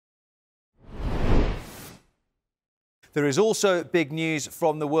There is also big news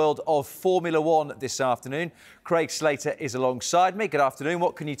from the world of Formula One this afternoon. Craig Slater is alongside me. Good afternoon.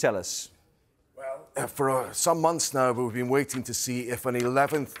 What can you tell us? Well, for some months now, we've been waiting to see if an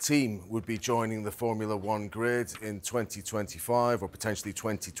 11th team would be joining the Formula One grid in 2025 or potentially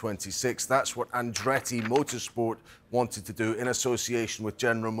 2026. That's what Andretti Motorsport wanted to do in association with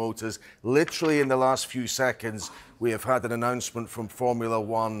General Motors. Literally in the last few seconds, we have had an announcement from Formula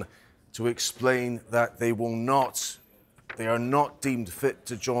One to explain that they are not deemed fit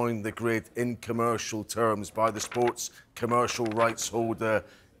to join the grid in commercial terms by the sports commercial rights holder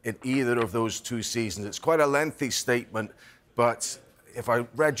in either of those two seasons. It's quite a lengthy statement, but if I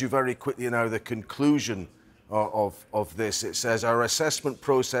read you very quickly now the conclusion of this, it says, our assessment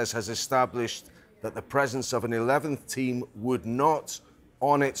process has established that the presence of an 11th team would not,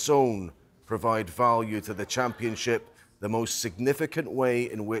 on its own, provide value to the championship. The most significant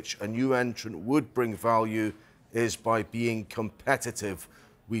way in which a new entrant would bring value is by being competitive.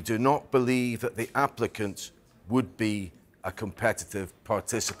 We do not believe that the applicant would be a competitive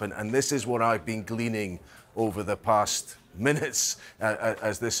participant. And this is what I've been gleaning over the past minutes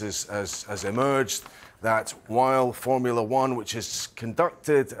as this has emerged, that while Formula One, which has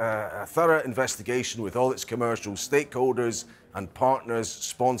conducted a thorough investigation with all its commercial stakeholders and partners,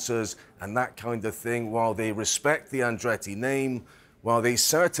 sponsors, and that kind of thing, while they respect the Andretti name, while they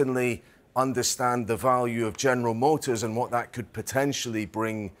certainly understand the value of General Motors and what that could potentially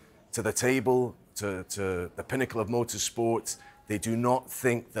bring to the table, to the pinnacle of motorsport, they do not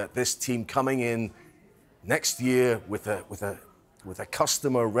think that this team coming in next year with a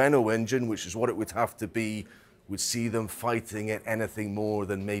customer Renault engine, which is what it would have to be, would see them fighting at anything more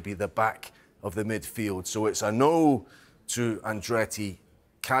than maybe the back of the midfield. So it's a no to Andretti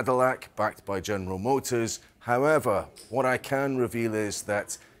Cadillac, backed by General Motors. However, what I can reveal is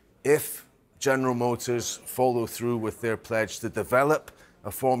that if General Motors follow through with their pledge to develop a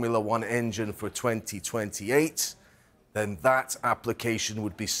Formula One engine for 2028, then that application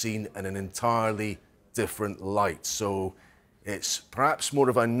would be seen in an entirely different light. So it's perhaps more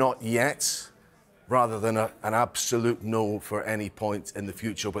of a not yet rather than an absolute no for any point in the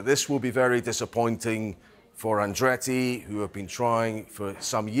future. But this will be very disappointing for Andretti, who have been trying for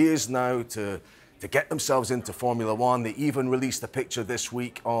some years now to get themselves into Formula One. They even released a picture this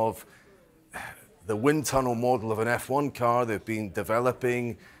week of the wind tunnel model of an F1 car they've been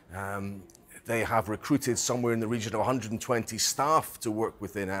developing. They have recruited somewhere in the region of 120 staff to work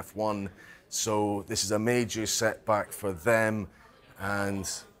within F1. So this is a major setback for them, and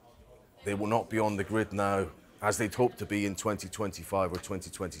they will not be on the grid now as they'd hoped to be in 2025 or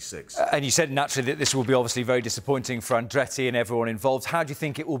 2026. And you said naturally that this will be obviously very disappointing for Andretti and everyone involved. How do you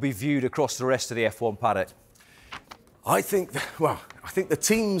think it will be viewed across the rest of the F1 paddock? I think the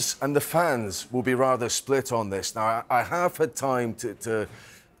teams and the fans will be rather split on this. Now, I have had time to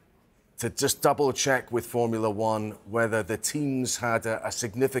just double-check with Formula One whether the teams had a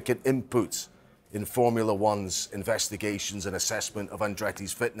significant input in Formula One's investigations and assessment of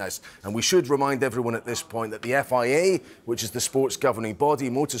Andretti's fitness. And we should remind everyone at this point that the FIA, which is the sports governing body,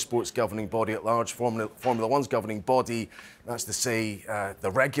 motorsports governing body at large, Formula One's governing body, that's to say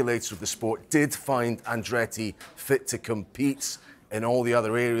the regulator of the sport, did find Andretti fit to compete in all the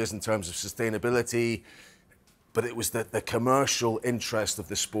other areas in terms of sustainability. But it was the commercial interest of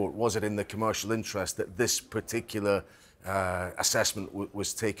the sport. Was it in the commercial interest that this particular assessment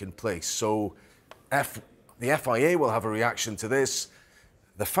was taking place? So the FIA will have a reaction to this.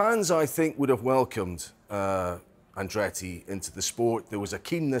 The fans, I think, would have welcomed Andretti into the sport. There was a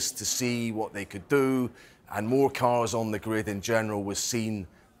keenness to see what they could do, and more cars on the grid in general was seen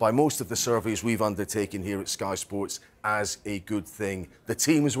by most of the surveys we've undertaken here at Sky Sports as a good thing. The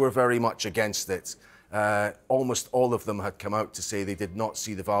teams were very much against it. Almost all of them had come out to say they did not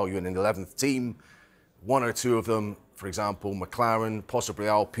see the value in an 11th team. One or two of them, for example, McLaren, possibly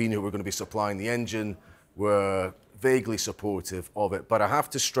Alpine, who were going to be supplying the engine, were vaguely supportive of it. But I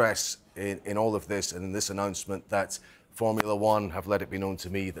have to stress in all of this and in this announcement that Formula One have let it be known to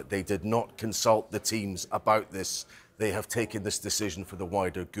me that they did not consult the teams about this. They have taken this decision for the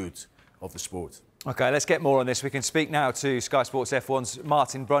wider good of the sport. OK, let's get more on this. We can speak now to Sky Sports F1's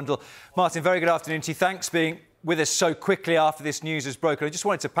Martin Brundle. Martin, very good afternoon to you. Thanks for being with us so quickly after this news has broken. I just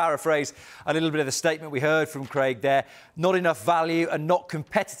wanted to paraphrase a little bit of the statement we heard from Craig there. Not enough value and not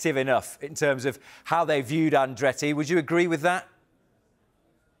competitive enough in terms of how they viewed Andretti. Would you agree with that?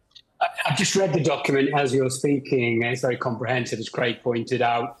 I've just read the document as you're speaking. It's very comprehensive, as Craig pointed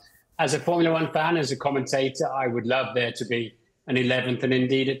out. As a Formula One fan, as a commentator, I would love there to be an 11th and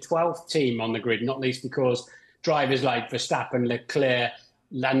indeed a 12th team on the grid, not least because drivers like Verstappen, Leclerc,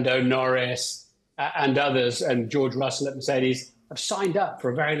 Lando Norris, and others, and George Russell at Mercedes, have signed up for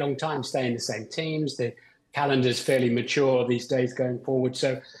a very long time, staying in the same teams. The calendar's fairly mature these days going forward.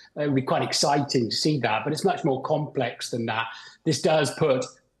 So it'll be quite exciting to see that. But it's much more complex than that. This does put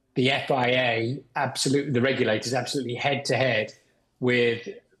the FIA, absolutely, the regulators, absolutely head to head with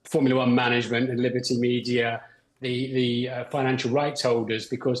Formula One management and Liberty Media, the financial rights holders,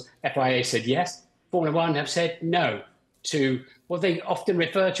 because FIA said yes, Formula One have said no to what they often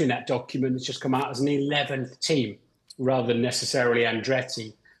refer to in that document that's just come out as an 11th team rather than necessarily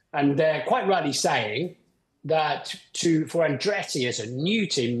Andretti. And they're quite rightly saying that for Andretti as a new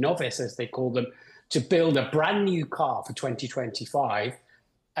team, novice as they call them, to build a brand new car for 2025,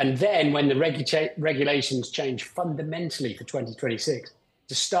 and then when the regulations change fundamentally for 2026,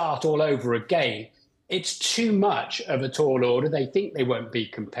 to start all over again, it's too much of a tall order. They think they won't be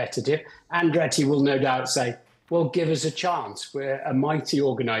competitive. Andretti will no doubt say, well, give us a chance. We're a mighty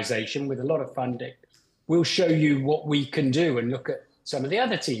organisation with a lot of funding. We'll show you what we can do, and look at some of the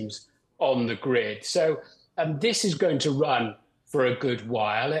other teams on the grid. So this is going to run for a good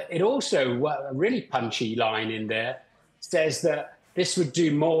while. It also, a really punchy line in there, says that this would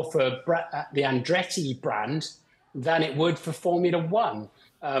do more for the Andretti brand than it would for Formula One,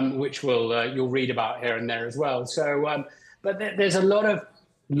 which you'll read about here and there as well. So, but there's a lot of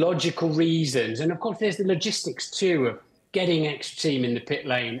logical reasons. And of course, there's the logistics too of getting extra team in the pit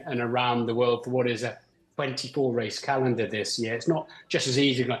lane and around the world for what is a 24 race calendar this year. It's not just as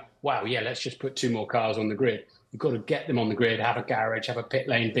easy like, wow, yeah, let's just put 2 more cars on the grid. You've got to get them on the grid, have a garage, have a pit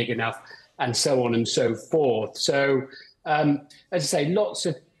lane big enough, and so on and so forth. So, as I say, lots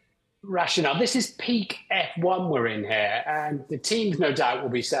of rationale. This is peak F1 we're in here, and the teams no doubt will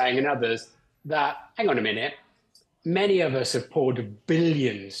be saying, and others, that, hang on a minute, many of us have poured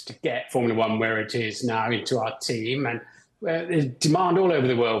billions to get Formula One where it is now into our team, and there's demand all over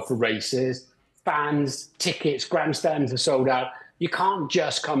the world for races, fans, tickets, grandstands are sold out. You can't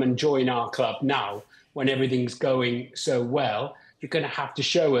just come and join our club now when everything's going so well. You're going to have to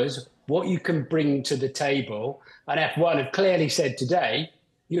show us what you can bring to the table. And F1 have clearly said today,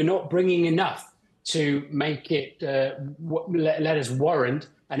 you're not bringing enough to make it, let us warrant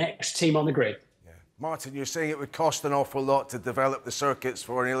an X team on the grid. Yeah. Martin, you're saying it would cost an awful lot to develop the circuits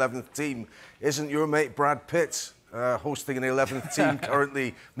for an 11th team. Isn't your mate Brad Pitt hosting an 11th team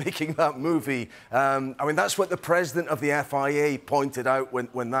currently, making that movie? I mean, that's what the president of the FIA pointed out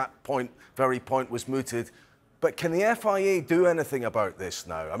when that very point was mooted. But can the FIA do anything about this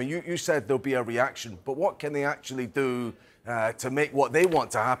now? I mean, you said there'll be a reaction, but what can they actually do to make what they want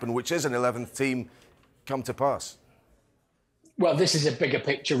to happen, which is an 11th team, come to pass? Well, this is a bigger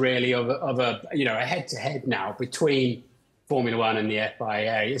picture, really, of a head-to-head now between Formula One and the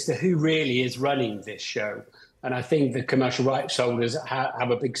FIA as to who really is running this show. And I think the commercial rights holders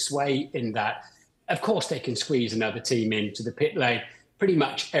have a big sway in that. Of course, they can squeeze another team into the pit lane pretty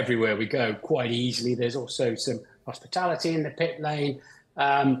much everywhere we go quite easily. There's also some hospitality in the pit lane.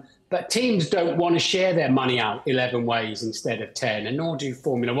 But teams don't want to share their money out 11 ways instead of 10, and nor do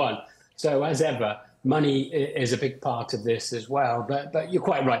Formula One. So as ever, money is a big part of this as well. But you're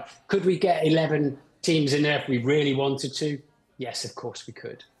quite right. Could we get 11 teams in there if we really wanted to? Yes, of course we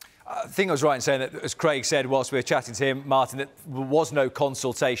could. I think I was right in saying that, as Craig said whilst we were chatting to him, Martin, that there was no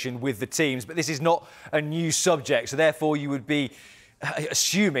consultation with the teams. But this is not a new subject, so therefore you would be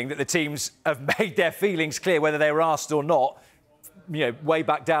assuming that the teams have made their feelings clear, whether they were asked or not, way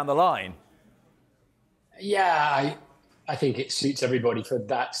back down the line. Yeah, I think it suits everybody for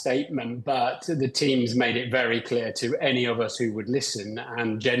that statement, but the teams made it very clear to any of us who would listen,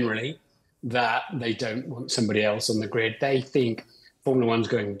 and generally, that they don't want somebody else on the grid. They think Formula One's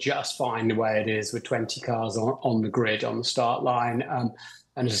going just fine the way it is, with 20 cars on the grid, on the start line. And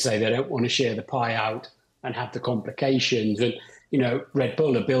as I say, they don't want to share the pie out and have the complications. And, Red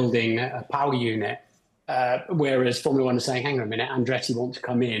Bull are building a power unit, whereas Formula One is saying, hang on a minute, Andretti want to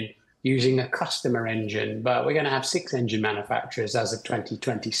come in using a customer engine, but we're going to have 6 engine manufacturers as of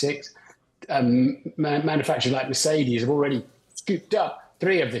 2026. Manufacturers like Mercedes have already scooped up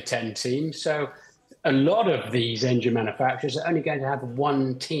 3 of the 10 teams. So a lot of these engine manufacturers are only going to have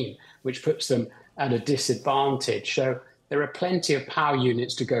 1 team, which puts them at a disadvantage. So there are plenty of power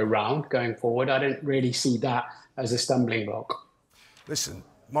units to go round going forward. I don't really see that as a stumbling block. Listen,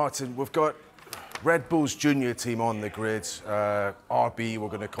 Martin, we've got Red Bull's junior team on the grid, RB we're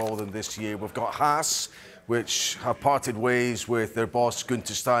going to call them this year. We've got Haas, which have parted ways with their boss,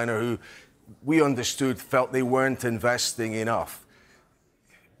 Günther Steiner, who we understood felt they weren't investing enough.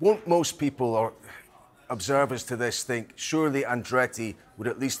 Won't most people or observers to this think surely Andretti would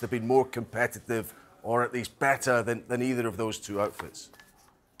at least have been more competitive or at least better than either of those 2 outfits?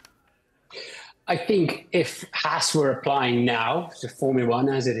 I think if Haas were applying now to Formula One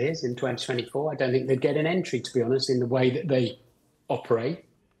as it is in 2024, I don't think they'd get an entry, to be honest, in the way that they operate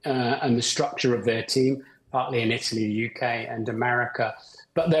and the structure of their team, partly in Italy, the UK and America.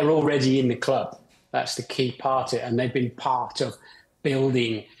 But they're already in the club. That's the key part of it. And they've been part of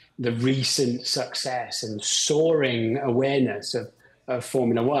building the recent success and soaring awareness of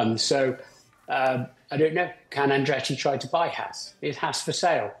Formula One. So I don't know. Can Andretti try to buy Haas? Is Haas for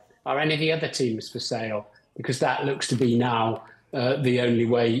sale? Are any of the other teams for sale? Because that looks to be now the only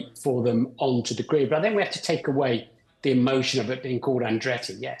way for them onto the grid. But I think we have to take away the emotion of it being called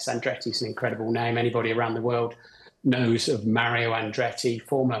Andretti. Yes, Andretti is an incredible name. Anybody around the world knows of Mario Andretti,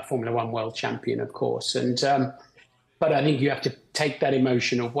 former Formula One world champion, of course. And but I think you have to take that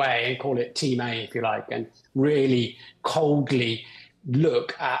emotion away and call it Team A, if you like, and really coldly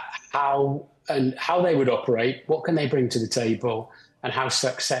look at how they would operate, what can they bring to the table, and how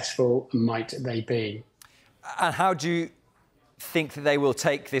successful might they be. And how do you think that they will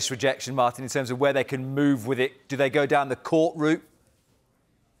take this rejection, Martin, in terms of where they can move with it? Do they go down the court route?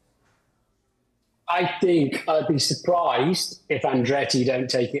 I think I'd be surprised if Andretti don't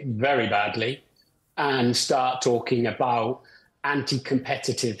take it very badly and start talking about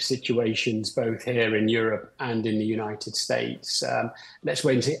anti-competitive situations, both here in Europe and in the United States. Let's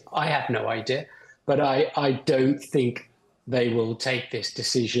wait and see. I have no idea, but I don't think they will take this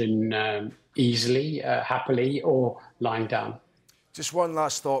decision easily, happily, or lying down. Just one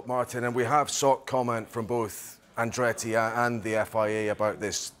last thought, Martin, and we have sought comment from both Andretti and the FIA about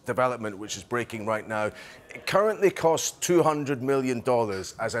this development which is breaking right now. It currently costs $200 million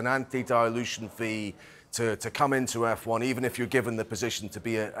as an anti-dilution fee to come into F1, even if you're given the position to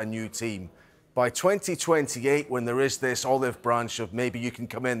be a new team. By 2028, when there is this olive branch of maybe you can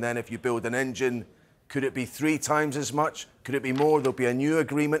come in then if you build an engine, could it be 3 times as much? Could it be more? There'll be a new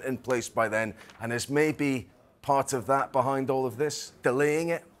agreement in place by then, and is maybe part of that behind all of this, delaying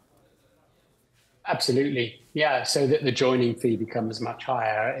it? Absolutely, yeah. So that the joining fee becomes much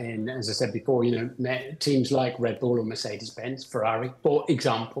higher. In, as I said before, you know, teams like Red Bull or Mercedes-Benz, Ferrari, for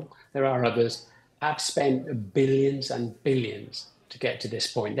example, there are others, have spent billions and billions to get to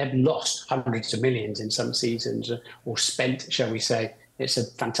this point. They've lost hundreds of millions in some seasons, or spent, shall we say. It's a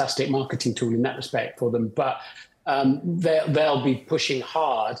fantastic marketing tool in that respect for them. But they'll be pushing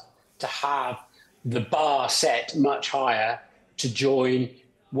hard to have the bar set much higher to join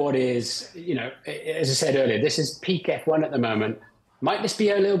what is, you know, as I said earlier, this is peak F1 at the moment. Might this be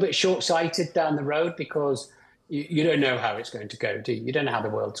a little bit short-sighted down the road because you don't know how it's going to go, do you? You don't know how the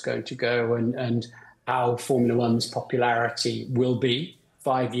world's going to go and how Formula One's popularity will be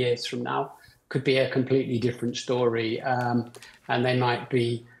 5 years from now. Could be a completely different story. And they might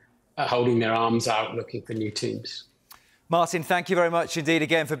be holding their arms out looking for new teams. Martin, thank you very much indeed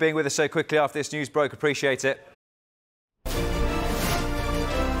again for being with us so quickly after this news broke. Appreciate it.